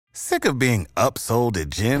Sick of being upsold at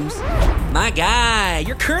gyms? My guy,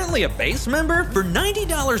 you're currently a base member? For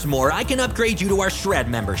 $90 more, I can upgrade you to our Shred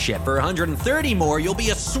membership. For $130 more, you'll be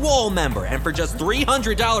a Swole member. And for just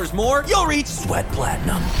 $300 more, you'll reach Sweat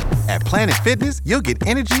Platinum. At Planet Fitness, you'll get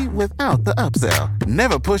energy without the upsell.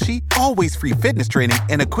 Never pushy, always free fitness training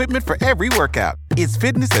and equipment for every workout. It's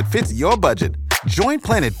fitness that fits your budget. Join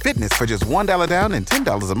Planet Fitness for just $1 down and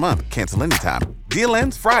 $10 a month. Cancel anytime. Deal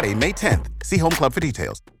ends Friday, May 10th. See Home Club for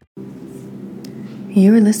details.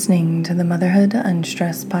 You are listening to the Motherhood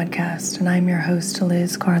Unstressed podcast, and I'm your host,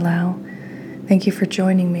 Liz Carlisle. Thank you for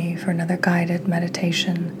joining me for another guided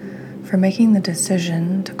meditation, for making the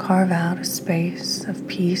decision to carve out a space of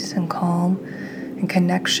peace and calm and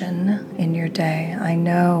connection in your day. I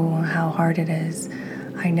know how hard it is.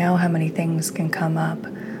 I know how many things can come up.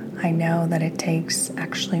 I know that it takes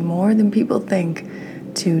actually more than people think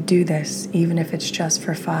to do this, even if it's just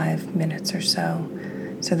for 5 minutes or so.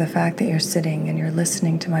 So the fact that you're sitting and you're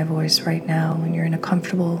listening to my voice right now, and you're in a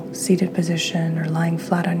comfortable seated position or lying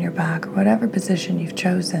flat on your back, or whatever position you've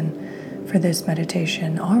chosen for this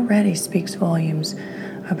meditation, already speaks volumes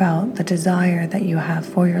about the desire that you have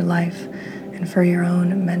for your life and for your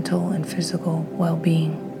own mental and physical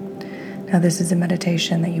well-being. Now, this is a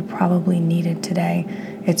meditation that you probably needed today.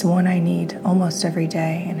 It's one I need almost every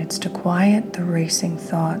day, and it's to quiet the racing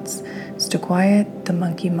thoughts. It's to quiet the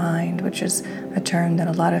monkey mind, which is a term that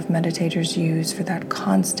a lot of meditators use for that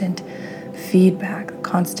constant feedback,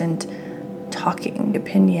 constant talking,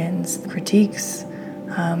 opinions, critiques,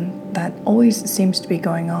 that always seems to be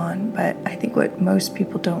going on. But I think what most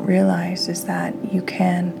people don't realize is that you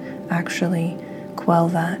can actually quell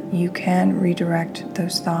that. You can redirect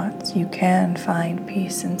those thoughts. You can find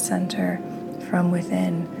peace and center from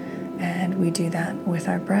within, and we do that with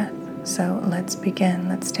our breath. So let's begin.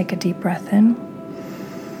 Let's take a deep breath in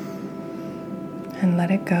and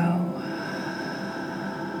let it go.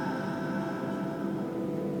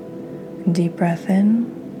 Deep breath in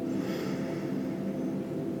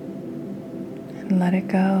and let it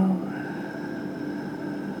go.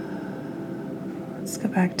 Let's go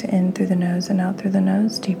back to in through the nose and out through the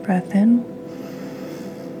nose. Deep breath in,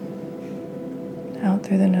 out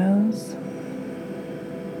through the nose.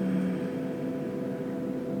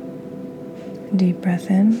 Deep breath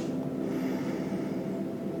in,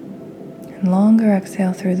 and longer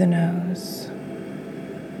exhale through the nose.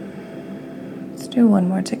 Let's do one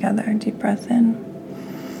more together. Deep breath in,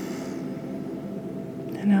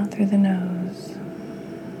 and out through the nose.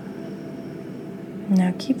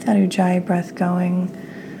 Now keep that Ujjayi breath going,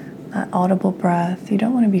 that audible breath. You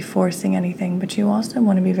don't want to be forcing anything, but you also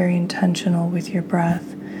want to be very intentional with your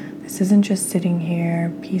breath. This isn't just sitting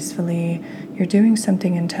here peacefully. You're doing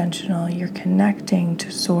something intentional. You're connecting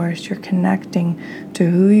to source. You're connecting to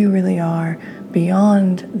who you really are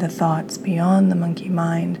beyond the thoughts, beyond the monkey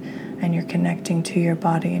mind, and you're connecting to your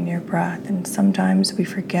body and your breath. And sometimes we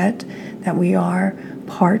forget that we are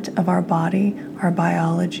part of our body, our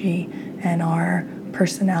biology, and our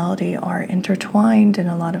personality are intertwined in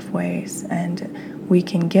a lot of ways, and we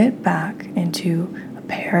can get back into a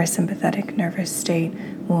parasympathetic nervous state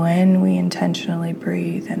when we intentionally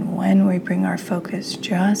breathe and when we bring our focus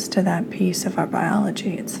just to that piece of our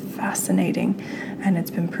biology. It's fascinating, and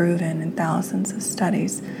it's been proven in thousands of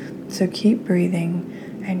studies. So keep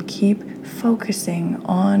breathing and keep focusing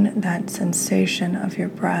on that sensation of your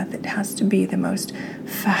breath. It has to be the most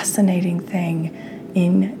fascinating thing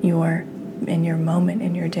in your moment,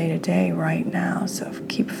 in your day-to-day right now. So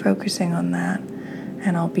keep focusing on that,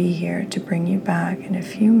 and I'll be here to bring you back in a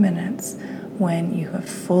few minutes when you have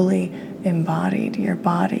fully embodied your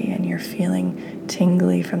body and you're feeling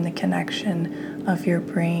tingly from the connection of your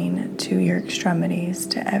brain to your extremities,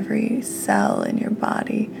 to every cell in your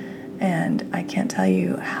body. And I can't tell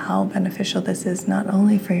you how beneficial this is, not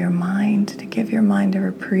only for your mind, to give your mind a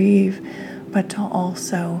reprieve, but to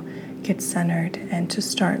also get centered and to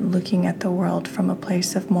start looking at the world from a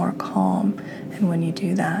place of more calm. And when you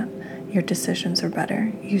do that, your decisions are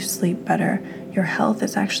better, you sleep better, your health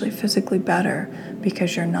is actually physically better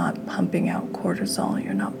because you're not pumping out cortisol,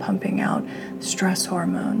 you're not pumping out stress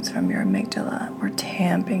hormones from your amygdala, or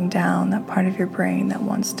tamping down that part of your brain that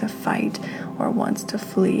wants to fight or wants to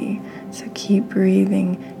flee. So keep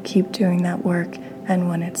breathing, keep doing that work, and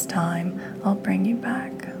when it's time, I'll bring you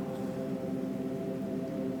back.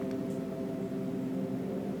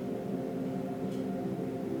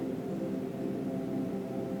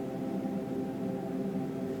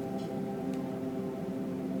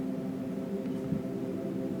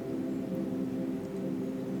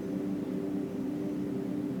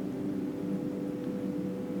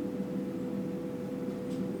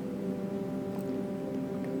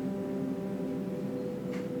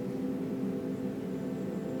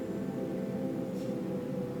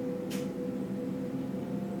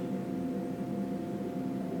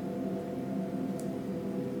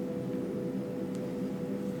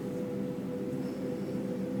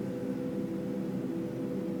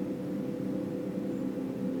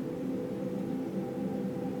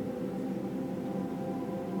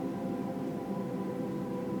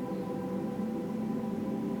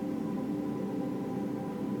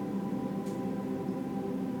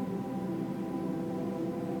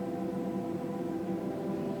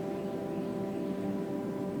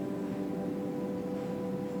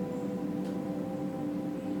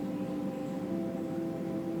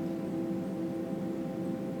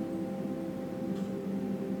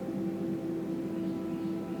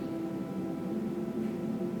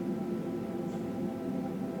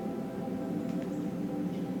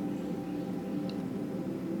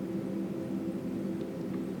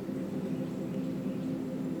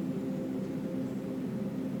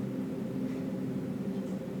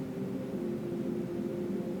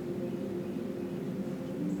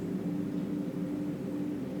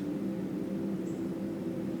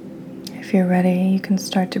 If you're ready, you can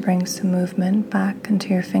start to bring some movement back into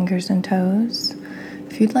your fingers and toes.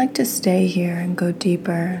 If you'd like to stay here and go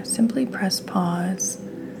deeper, simply press pause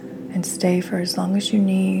and stay for as long as you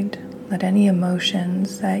need. Let any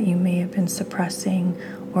emotions that you may have been suppressing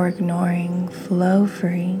or ignoring flow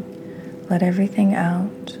free. Let everything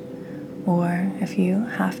out. Or if you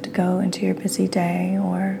have to go into your busy day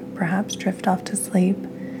or perhaps drift off to sleep,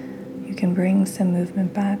 you can bring some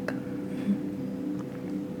movement back.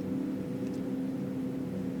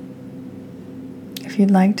 If you'd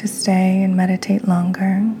like to stay and meditate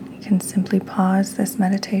longer, you can simply pause this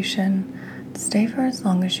meditation. Stay for as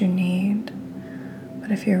long as you need. But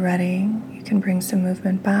if you're ready, you can bring some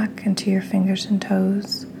movement back into your fingers and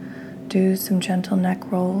toes. Do some gentle neck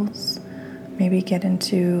rolls. Maybe get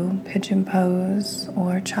into pigeon pose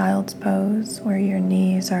or child's pose, where your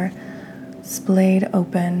knees are splayed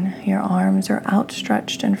open, your arms are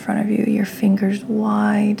outstretched in front of you, your fingers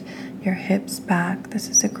wide, your hips back. This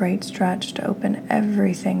is a great stretch to open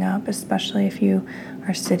everything up, especially if you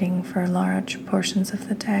are sitting for large portions of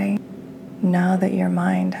the day. Now that your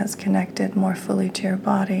mind has connected more fully to your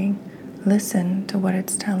body, listen to what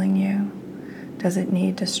it's telling you. Does it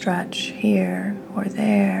need to stretch here or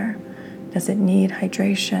there? Does it need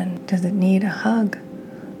hydration? Does it need a hug?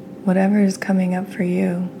 Whatever is coming up for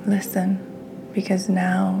you, listen, because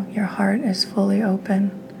now your heart is fully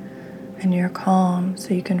open and you're calm,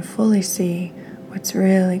 so you can fully see what's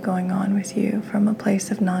really going on with you from a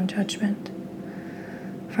place of non-judgment.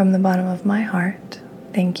 From the bottom of my heart,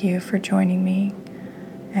 thank you for joining me,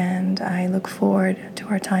 and I look forward to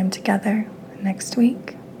our time together next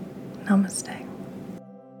week. Namaste.